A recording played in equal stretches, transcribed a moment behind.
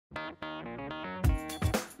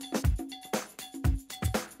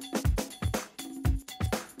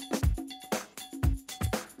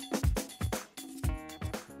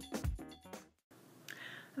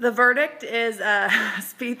The verdict is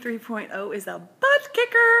Speed 3.0 is a butt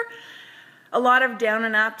kicker. A lot of down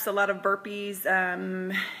and ups, a lot of burpees,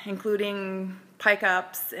 including pike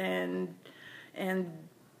ups and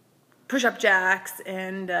push-up jacks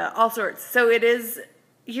and all sorts. So it is,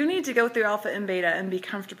 you need to go through alpha and beta and be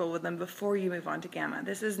comfortable with them before you move on to gamma.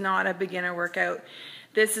 This is not a beginner workout.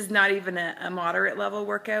 This is not even a moderate level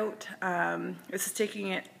workout. This is taking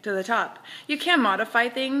it to the top. You can modify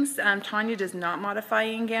things. Tanya does not modify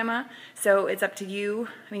in gamma, so it's up to you.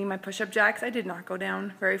 I mean, my push-up jacks, I did not go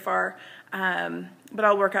down very far, but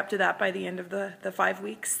I'll work up to that by the end of the 5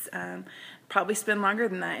 weeks. Probably spend longer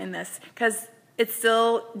than that in this, because it's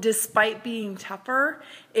still, despite being tougher,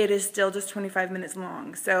 it is still just 25 minutes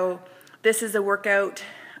long. So this is a workout.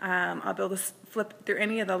 I'll be able to flip through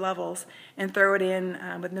any of the levels and throw it in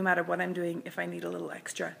with no matter what I'm doing if I need a little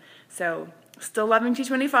extra. So still loving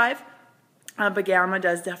T25, but gamma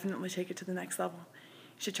does definitely take it to the next level.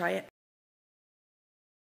 You should try it.